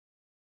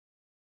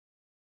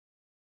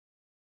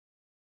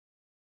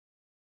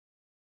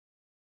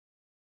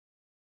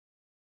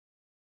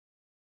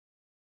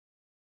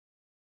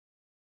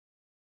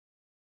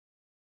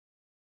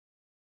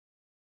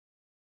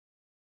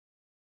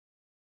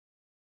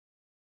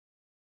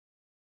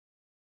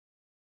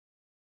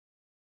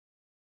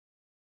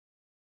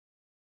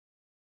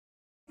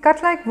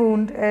Cut Like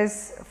Wound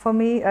is for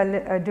me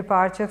a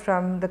departure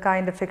from the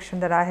kind of fiction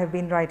that I have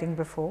been writing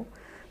before,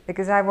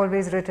 because I've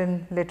always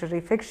written literary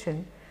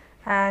fiction,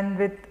 and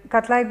with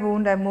Cut Like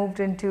Wound I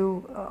moved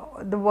into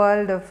the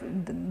world of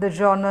the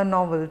genre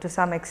novel to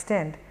some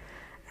extent.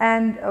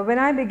 And when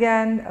I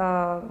began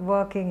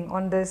working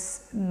on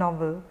this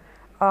novel,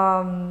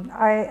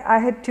 I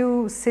had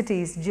two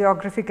cities,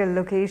 geographical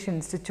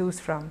locations to choose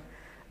from.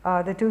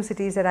 The two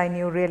cities that I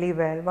knew really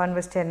well, one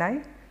was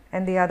Chennai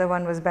and the other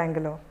one was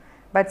Bangalore.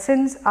 But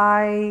since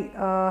I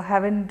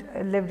haven't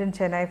lived in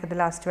Chennai for the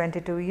last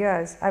 22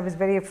 years, I was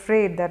very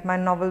afraid that my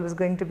novel was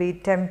going to be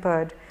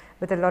tempered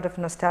with a lot of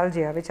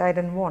nostalgia, which I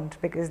didn't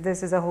want, because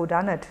this is a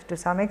whodunit to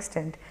some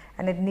extent,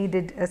 and it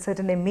needed a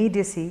certain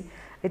immediacy.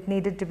 It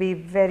needed to be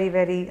very,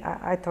 very,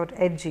 I thought,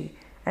 edgy.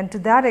 And to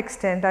that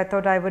extent, I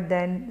thought I would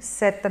then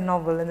set the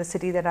novel in the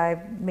city that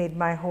I made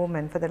my home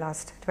in for the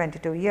last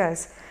 22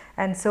 years.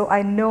 And so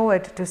I know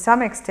it to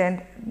some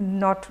extent,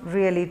 not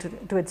really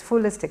to its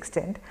fullest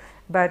extent,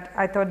 but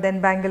I thought then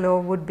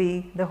Bangalore would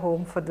be the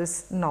home for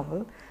this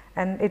novel,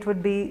 and it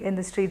would be in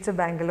the streets of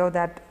Bangalore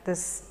that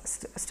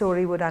this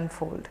story would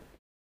unfold.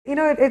 You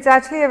know, it's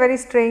actually a very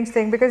strange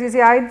thing, because you see,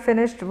 I had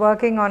finished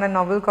working on a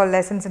novel called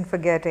Lessons in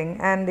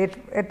Forgetting, and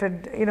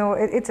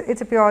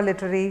it's a pure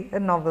literary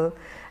novel,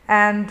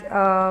 and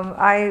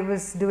I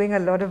was doing a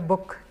lot of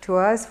book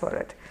tours for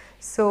it.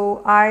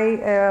 So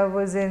I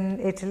was in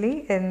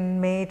Italy in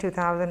May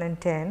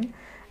 2010,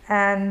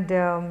 and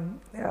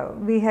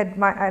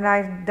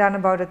I'd done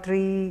about a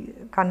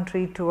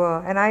 3-country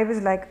tour, and I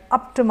was like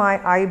up to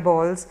my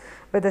eyeballs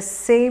with the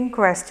same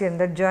question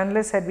that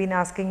journalists had been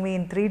asking me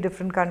in 3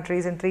 different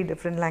countries in 3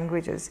 different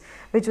languages,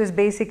 which was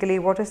basically,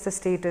 what is the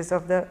status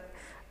of the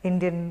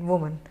Indian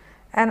woman?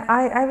 And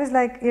I was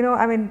like, you know,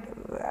 I mean,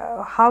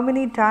 how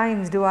many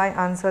times do I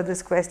answer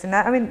this question?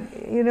 I mean,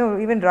 you know,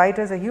 even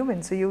writers are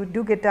human, so you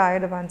do get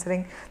tired of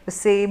answering the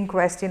same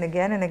question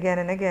again and again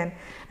and again.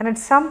 And at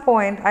some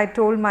point, I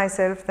told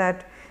myself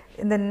that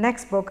in the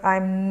next book,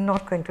 I'm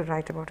not going to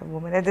write about a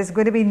woman. There's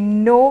going to be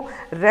no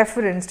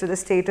reference to the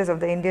status of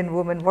the Indian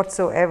woman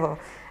whatsoever.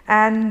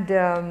 And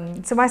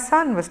so my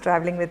son was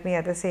traveling with me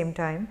at the same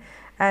time.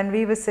 And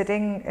we were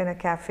sitting in a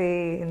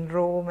cafe in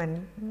Rome,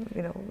 and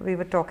you know, we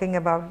were talking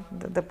about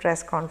the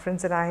press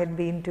conference that I had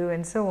been to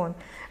and so on.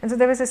 And so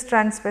there was this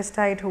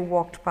transvestite who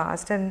walked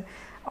past, and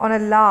on a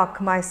lark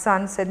my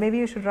son said, maybe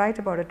you should write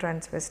about a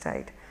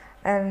transvestite.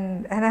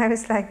 And I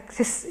was like,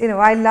 just, you know,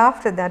 I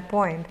laughed at that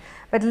point.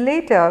 But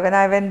later when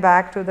I went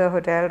back to the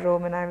hotel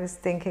room and I was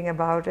thinking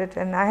about it,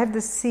 and I had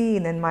this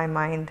scene in my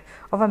mind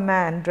of a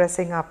man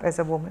dressing up as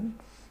a woman.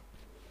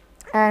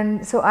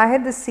 And so I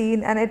had the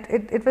scene, and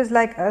it was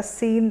like a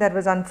scene that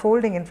was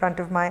unfolding in front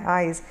of my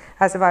eyes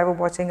as if I were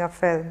watching a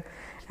film.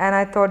 And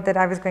I thought that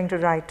I was going to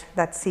write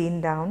that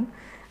scene down.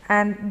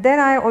 And then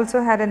I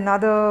also had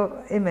another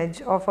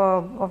image of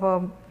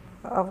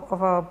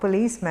a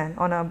policeman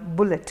on a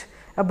bullet.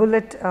 A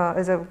bullet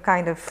is a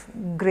kind of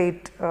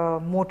great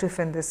motif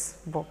in this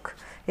book.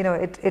 You know,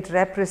 it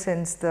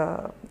represents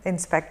the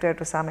inspector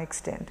to some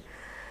extent.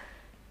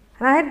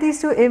 And I had these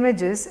 2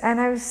 images,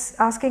 and I was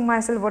asking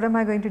myself, what am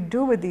I going to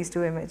do with these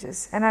 2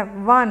 images?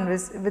 And one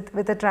was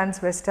with a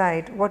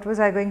transvestite, what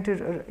was I going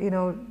to, you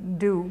know,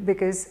 do?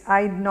 Because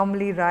I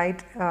normally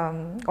write,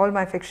 all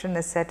my fiction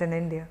is set in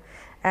India,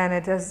 and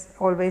it is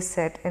always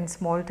set in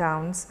small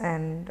towns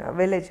and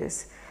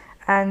villages.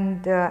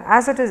 And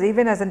as it is,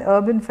 even as an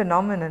urban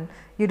phenomenon,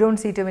 you don't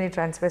see too many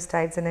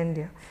transvestites in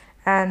India.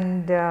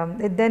 And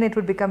then it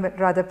would become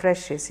rather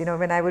precious, you know,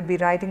 when I would be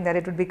writing that,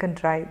 it would be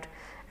contrived.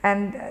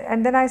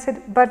 And then I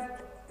said, but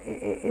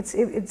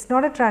it's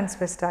not a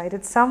transvestite,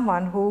 it's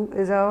someone who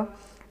is a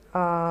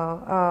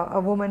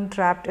woman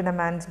trapped in a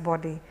man's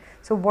body.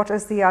 So what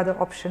is the other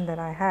option that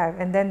I have?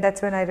 And then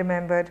that's when I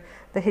remembered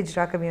the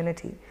Hijra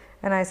community.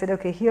 And I said,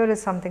 okay, here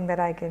is something that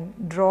I can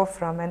draw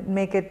from and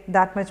make it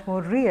that much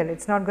more real.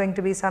 It's not going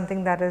to be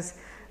something that is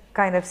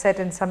kind of set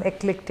in some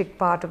eclectic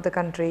part of the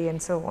country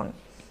and so on.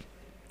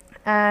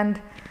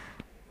 And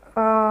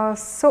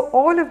so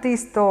all of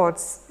these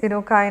thoughts, you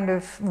know, kind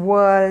of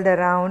whirled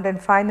around, and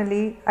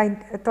finally I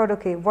thought,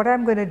 okay, what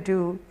I'm going to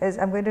do is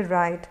I'm going to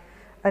write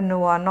a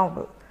noir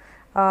novel.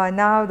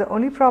 Now the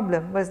only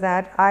problem was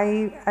that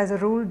I, as a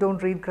rule,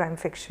 don't read crime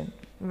fiction.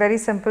 Very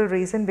simple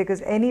reason,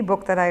 because any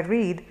book that I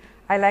read,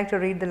 I like to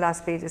read the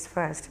last pages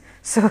first.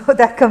 So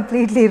that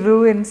completely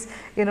ruins,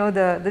 you know,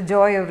 the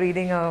joy of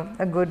reading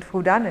a good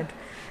whodunit.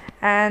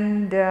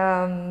 And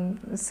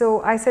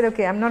so I said,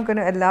 okay, I'm not going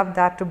to allow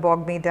that to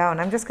bog me down.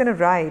 I'm just going to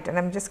write, and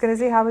I'm just going to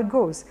see how it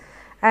goes.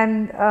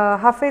 And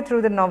halfway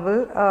through the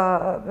novel,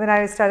 when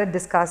I started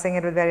discussing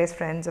it with various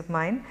friends of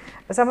mine,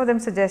 some of them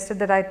suggested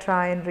that I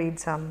try and read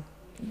some,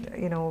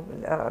 you know,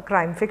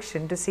 crime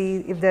fiction to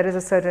see if there is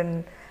a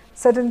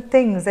certain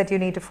things that you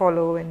need to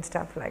follow and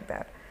stuff like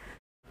that.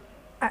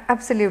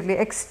 Absolutely,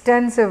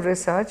 extensive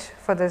research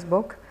for this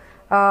book,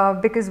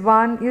 because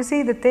one, you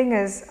see, the thing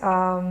is,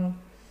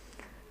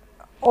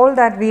 all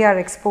that we are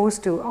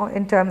exposed to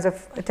in terms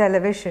of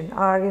television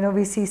are,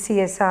 we see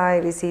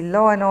CSI, we see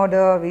Law and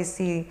Order, we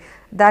see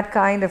that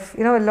kind of,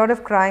 a lot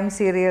of crime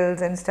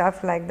serials and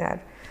stuff like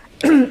that.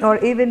 Or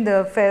even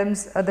the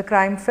films, the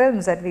crime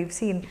films that we've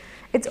seen,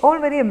 it's all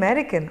very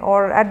American,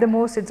 or at the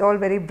most it's all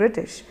very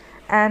British.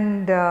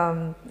 And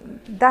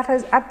that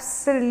has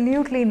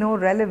absolutely no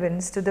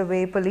relevance to the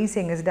way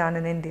policing is done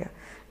in India.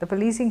 The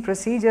policing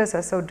procedures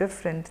are so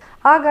different.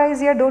 Our guys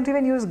here don't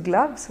even use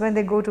gloves when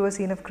they go to a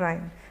scene of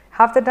crime.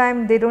 Half the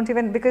time they don't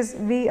even, because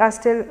we are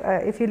still,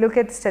 if you look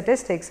at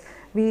statistics,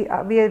 we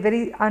are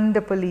very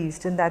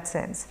under-policed in that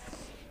sense.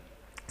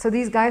 So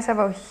these guys have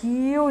a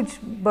huge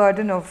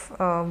burden of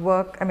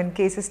work,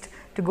 cases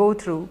to go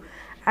through,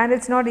 and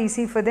it's not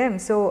easy for them.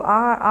 So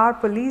our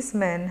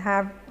policemen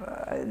have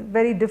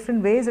very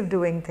different ways of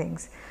doing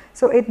things.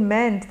 So it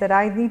meant that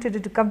I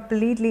needed to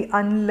completely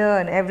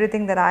unlearn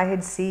everything that I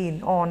had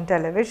seen on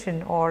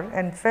television or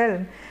in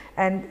film,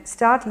 and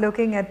start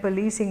looking at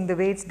policing the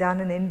way it's done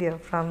in India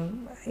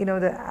from,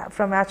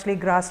 from actually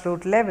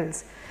grassroots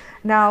levels.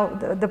 Now,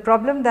 the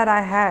problem that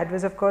I had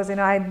was, of course,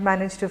 I had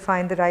managed to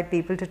find the right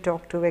people to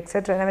talk to,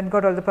 etc., and I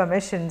got all the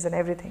permissions and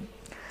everything.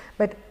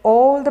 But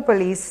all the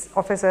police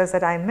officers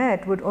that I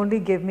met would only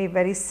give me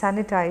very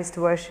sanitized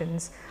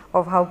versions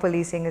of how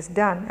policing is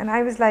done. And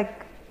I was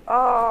like,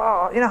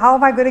 oh, how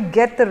am I going to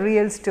get the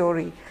real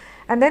story?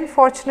 And then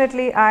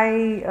fortunately,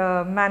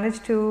 I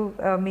managed to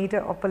meet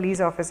a police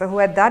officer who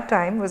at that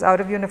time was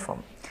out of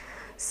uniform.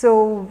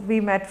 So we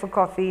met for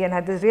coffee and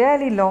had this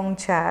really long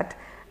chat.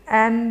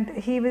 And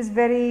he was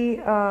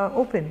very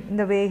open in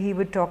the way he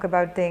would talk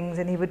about things,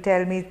 and he would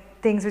tell me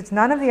things which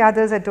none of the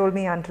others had told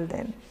me until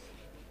then.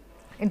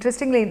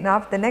 Interestingly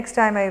enough, the next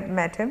time I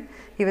met him,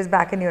 he was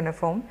back in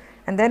uniform,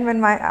 and then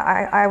when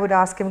I would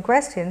ask him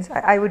questions,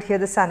 I would hear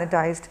the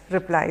sanitized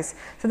replies.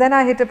 So then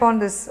I hit upon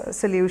this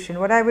solution.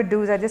 What I would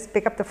do is I just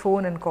pick up the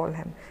phone and call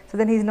him. So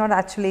then he's not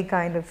actually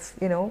kind of,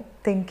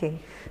 thinking.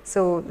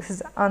 So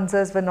his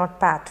answers were not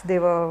pat. They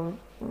were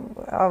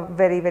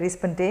very, very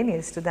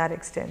spontaneous to that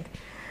extent.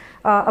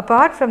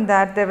 Apart from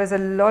that, there was a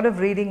lot of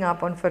reading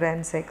up on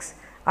forensics.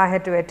 I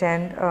had to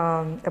attend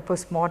a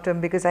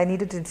post-mortem because I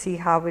needed to see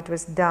how it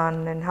was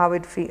done and how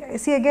it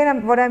feels. See,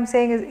 again, what I'm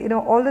saying is,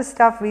 all the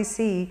stuff we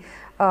see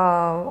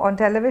on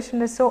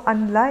television is so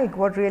unlike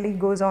what really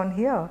goes on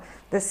here.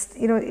 This,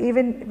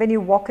 even when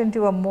you walk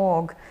into a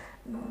morgue,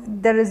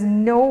 there is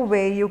no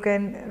way you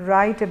can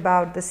write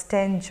about the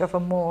stench of a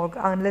morgue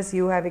unless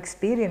you have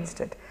experienced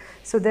it.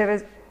 So there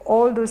is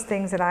all those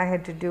things that I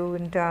had to do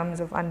in terms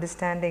of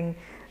understanding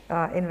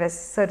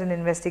certain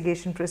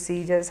investigation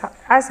procedures,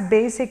 as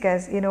basic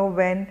as,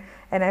 when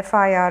an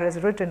FIR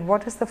is written,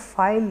 what does the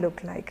file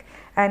look like?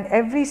 And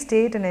every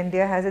state in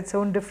India has its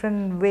own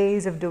different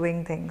ways of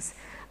doing things.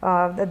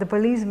 The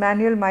police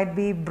manual might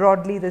be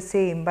broadly the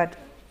same, but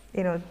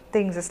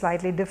things are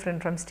slightly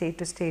different from state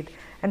to state.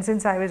 And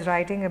since I was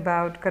writing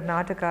about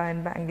Karnataka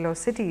and Bangalore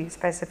city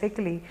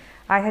specifically,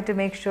 I had to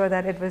make sure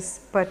that it was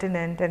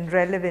pertinent and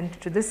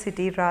relevant to this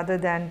city rather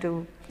than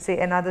to, say,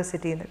 another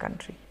city in the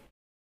country.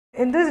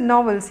 In this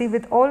novel, see,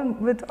 with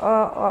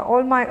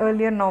all my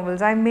earlier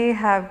novels, I may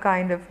have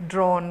kind of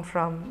drawn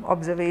from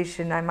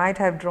observation, I might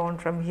have drawn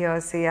from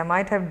hearsay, I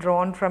might have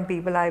drawn from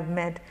people I've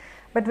met,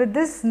 but with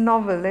this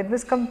novel, it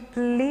was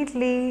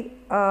completely,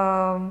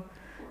 I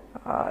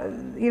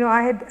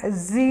had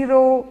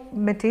zero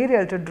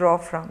material to draw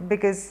from,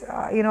 because,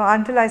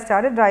 until I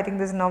started writing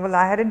this novel,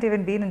 I hadn't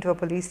even been into a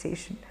police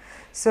station.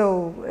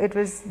 So it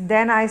was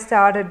then I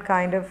started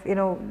kind of,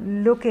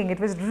 looking. It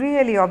was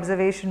really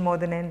observation more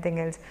than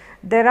anything else.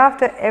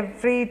 Thereafter,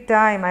 every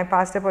time I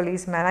passed a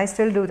policeman, I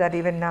still do that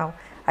even now.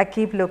 I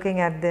keep looking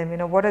at them,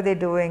 what are they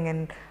doing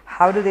and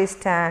how do they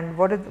stand?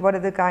 What are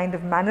the kind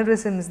of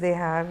mannerisms they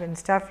have and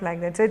stuff like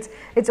that. So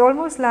it's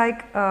almost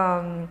like,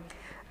 two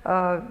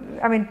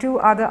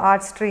other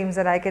art streams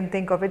that I can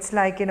think of. It's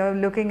like,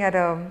 looking at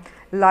a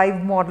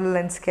live model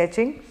and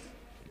sketching,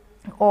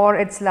 or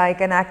it's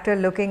like an actor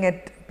looking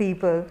at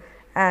people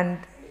and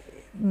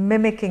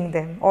mimicking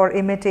them or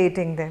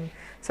imitating them.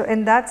 So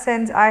in that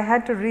sense, I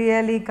had to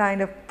really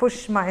kind of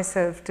push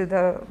myself to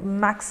the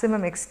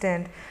maximum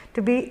extent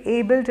to be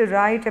able to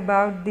write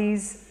about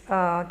these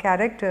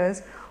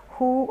characters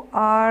who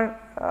are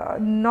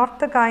not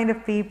the kind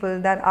of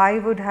people that I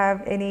would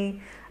have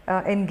any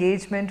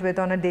engagement with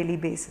on a daily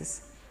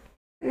basis.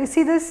 You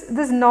see,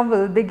 this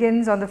novel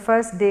begins on the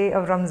first day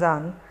of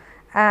Ramzan.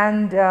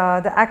 And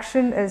the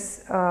action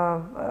is,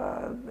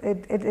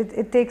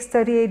 it takes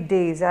 38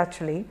 days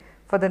actually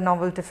for the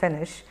novel to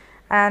finish.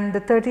 And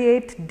the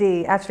 38th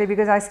day, actually,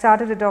 because I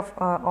started it off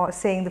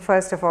saying the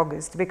 1st of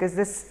August, because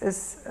this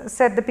is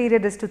said the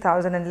period is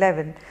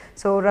 2011.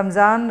 So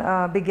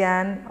Ramzan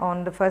began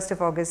on the 1st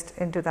of August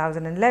in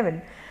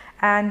 2011.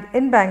 And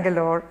in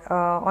Bangalore,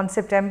 on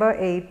September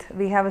 8th,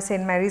 we have a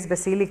St. Mary's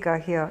Basilica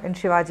here in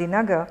Shivaji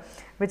Nagar,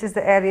 which is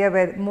the area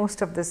where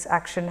most of this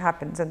action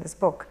happens in this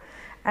book.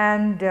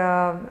 And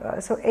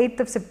so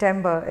 8th of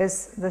September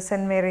is the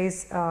St.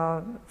 Mary's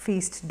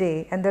feast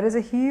day, and there is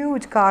a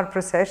huge car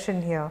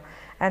procession here,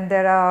 and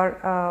there are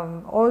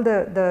all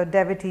the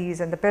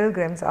devotees and the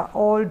pilgrims are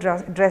all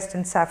dressed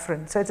in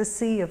saffron. So it's a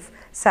sea of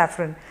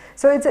saffron.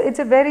 So it's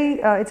a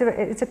very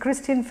it's a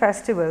Christian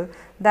festival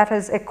that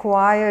has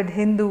acquired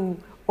Hindu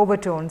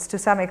overtones to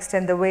some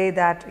extent, the way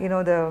that, you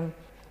know,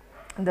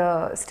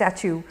 the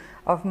statue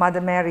of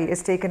Mother Mary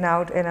is taken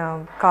out in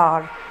a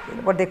car,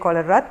 what they call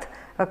a rath.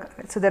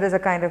 So there is a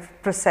kind of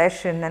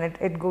procession, and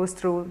it goes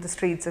through the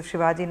streets of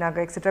Shivaji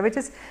Nagar, etc., which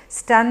is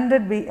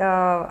standard,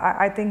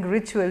 I think,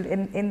 ritual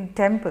in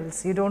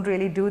temples. You don't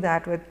really do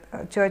that with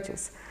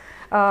churches.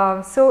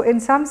 So in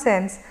some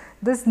sense,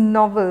 this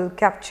novel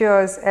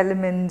captures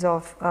elements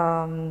of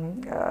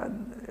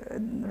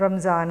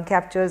Ramzan,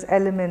 captures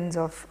elements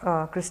of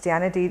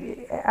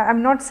Christianity.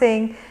 I'm not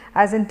saying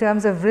as in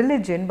terms of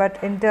religion,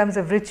 but in terms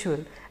of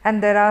ritual.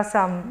 And there are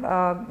some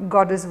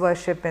goddess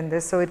worship in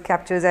this, so it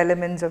captures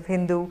elements of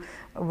Hindu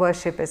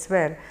worship as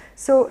well.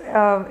 So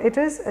it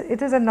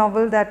is a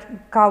novel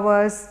that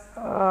covers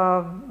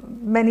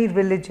many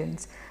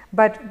religions,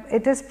 but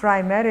it is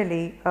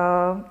primarily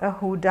a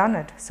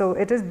whodunit. So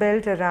it is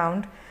built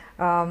around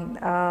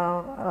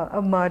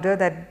a murder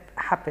that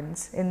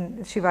happens in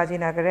Shivaji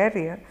Nagar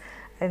area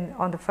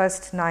on the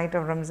first night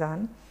of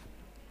Ramzan.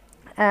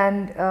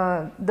 And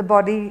the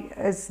body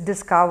is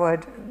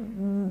discovered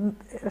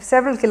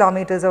several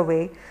kilometers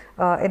away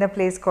in a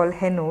place called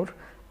Hennur,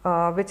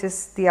 which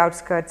is the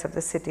outskirts of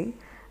the city.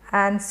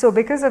 And so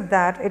because of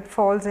that, it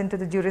falls into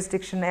the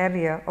jurisdiction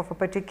area of a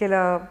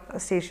particular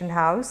station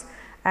house,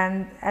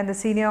 and the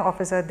senior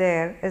officer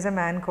there is a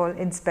man called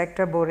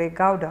Inspector Bore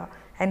Gowda,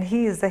 and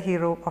he is the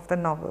hero of the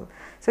novel.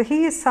 So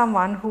he is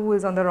someone who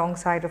is on the wrong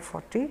side of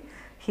 40.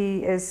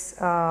 He is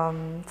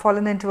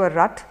fallen into a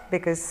rut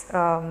because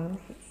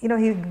you know,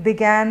 he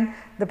began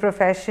the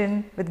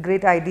profession with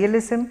great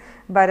idealism,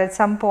 but at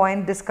some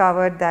point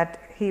discovered that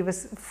he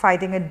was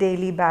fighting a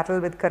daily battle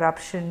with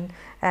corruption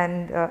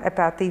and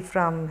apathy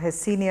from his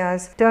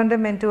seniors, turned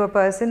him into a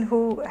person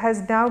who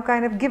has now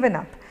kind of given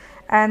up.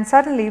 And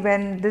suddenly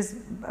when this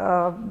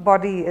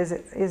body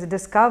is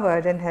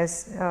discovered in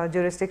his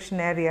jurisdiction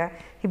area,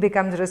 he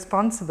becomes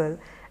responsible,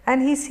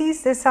 and he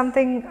sees there's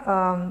something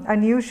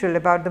unusual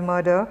about the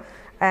murder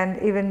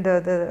and even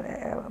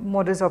the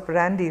modus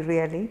operandi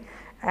really.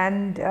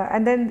 And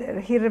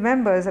then he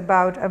remembers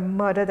about a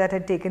murder that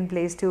had taken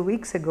place 2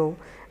 weeks ago,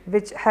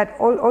 which had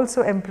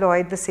also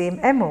employed the same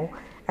MO,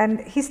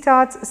 and he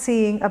starts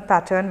seeing a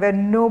pattern where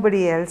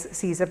nobody else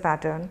sees a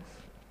pattern,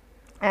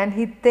 and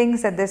he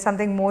thinks that there's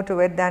something more to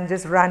it than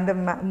just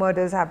random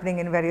murders happening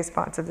in various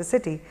parts of the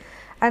city.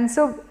 And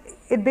so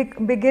it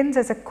begins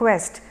as a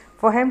quest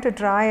for him to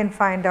try and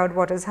find out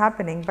what is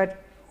happening.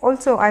 But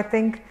also I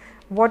think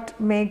what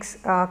makes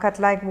Cut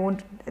Like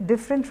Wound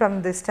different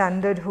from the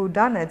standard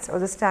whodunits or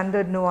the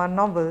standard noir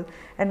novel,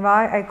 and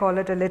why I call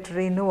it a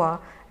literary noir,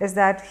 is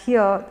that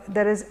here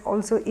there is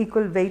also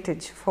equal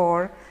weightage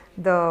for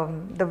the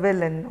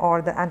villain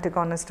or the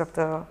antagonist of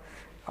the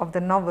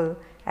novel,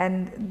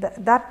 and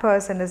that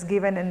person is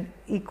given an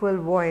equal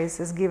voice,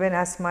 is given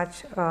as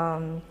much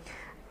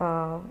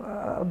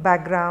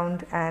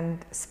background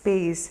and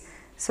space,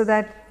 so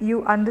that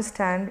you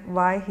understand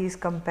why he is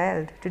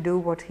compelled to do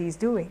what he is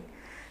doing.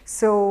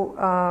 So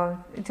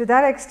to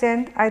that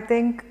extent, I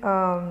think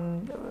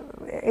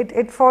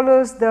it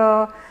follows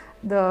the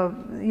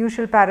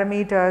usual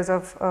parameters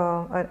of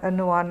a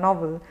noir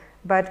novel,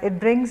 but it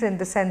brings in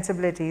the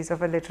sensibilities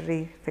of a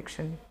literary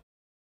fiction.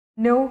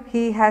 No,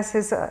 he has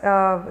his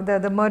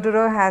the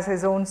murderer has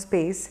his own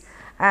space,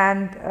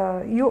 and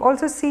you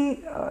also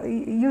see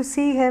you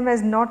see him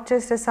as not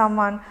just as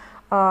someone.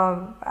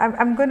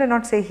 I'm going to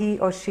not say he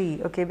or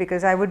she, okay,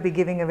 because I would be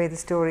giving away the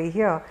story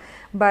here.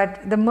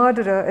 But the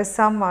murderer is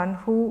someone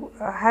who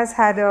has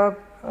had a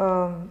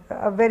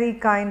very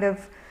kind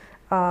of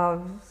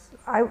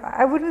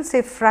I wouldn't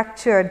say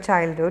fractured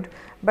childhood,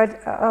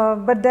 but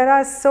there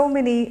are so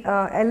many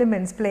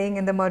elements playing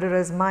in the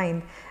murderer's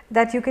mind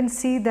that you can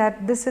see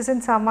that this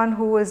isn't someone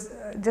who is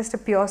just a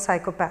pure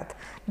psychopath.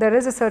 There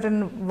is a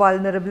certain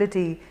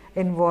vulnerability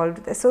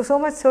involved, so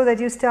much so that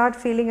you start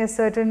feeling a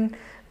certain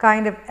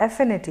kind of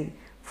affinity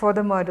for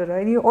the murderer,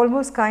 and you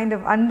almost kind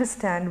of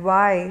understand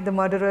why the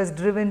murderer is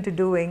driven to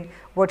doing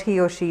what he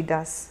or she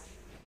does.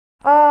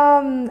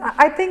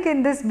 I think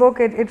in this book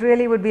it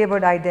really would be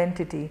about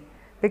identity,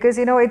 because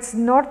you know it's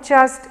not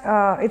just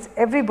it's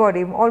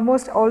everybody,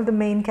 almost all the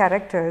main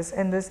characters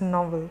in this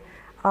novel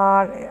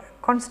are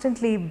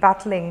constantly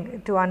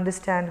battling to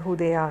understand who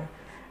they are.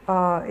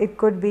 It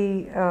could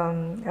be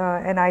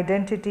an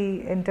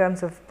identity in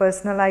terms of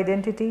personal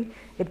identity,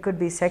 it could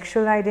be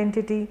sexual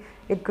identity,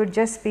 it could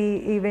just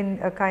be even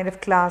a kind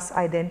of class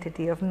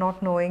identity of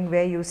not knowing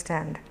where you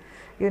stand,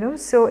 you know.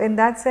 So in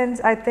that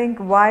sense, I think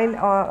while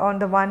on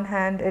the one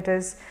hand it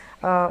is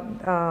a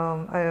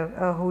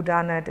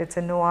whodunit, it's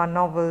a noir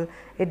novel,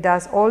 it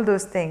does all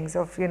those things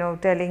of, you know,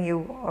 telling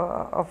you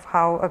of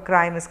how a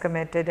crime is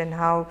committed and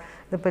how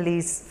the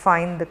police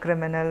find the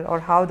criminal or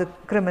how the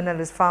criminal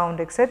is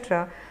found,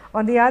 etc.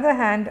 On the other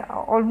hand,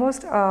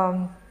 almost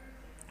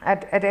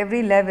at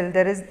every level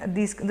there is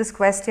this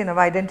question of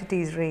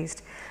identity is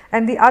raised.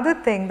 And the other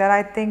thing that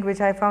I think,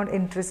 which I found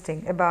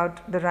interesting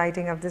about the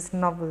writing of this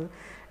novel,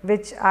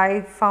 which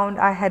I found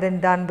I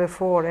hadn't done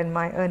before in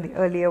my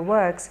earlier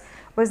works,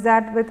 was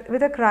that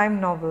with a crime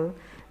novel,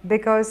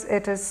 because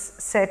it is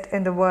set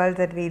in the world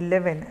that we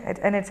live in,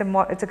 and it's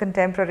a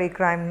contemporary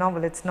crime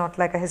novel, it's not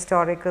like a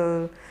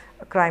historical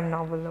crime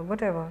novel or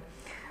whatever.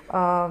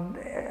 Um,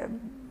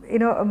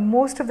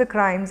 Most of the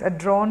crimes are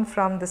drawn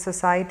from the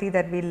society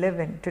that we live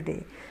in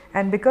today,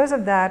 and because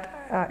of that,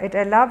 it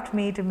allowed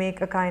me to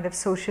make a kind of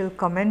social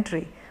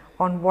commentary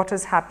on what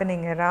is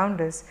happening around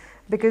us.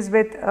 Because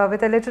with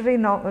a literary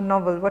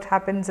novel, what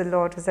happens a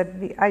lot is that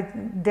I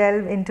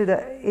delve into the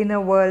inner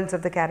worlds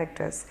of the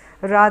characters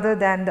rather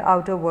than the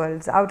outer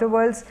worlds. Outer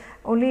worlds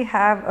only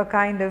have a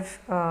kind of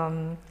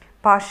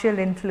partial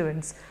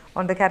influence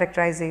on the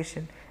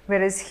characterization,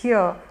 whereas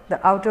here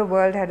the outer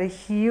world had a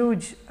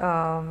huge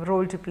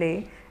role to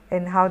play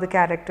in how the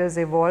characters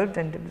evolved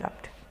and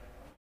developed.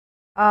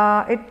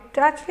 It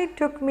actually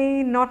took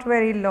me not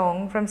very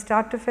long, from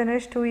start to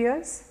finish, 2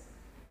 years.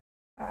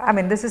 I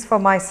mean, this is for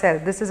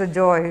myself, this is a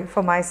joy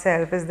for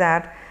myself, is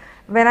that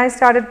when I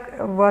started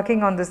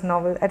working on this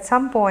novel, at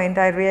some point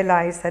I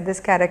realized that this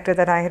character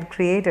that I had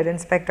created,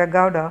 Inspector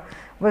Gowda,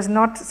 was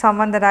not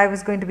someone that I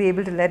was going to be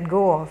able to let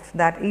go of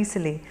that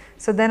easily.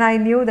 So then I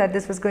knew that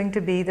this was going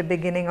to be the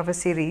beginning of a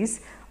series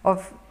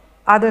of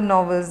other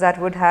novels that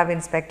would have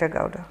Inspector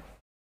Gowda.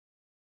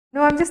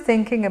 No, I'm just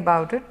thinking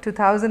about it.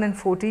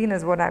 2014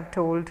 is what I've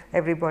told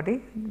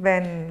everybody,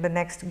 when the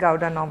next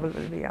Gowda novel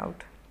will be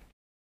out.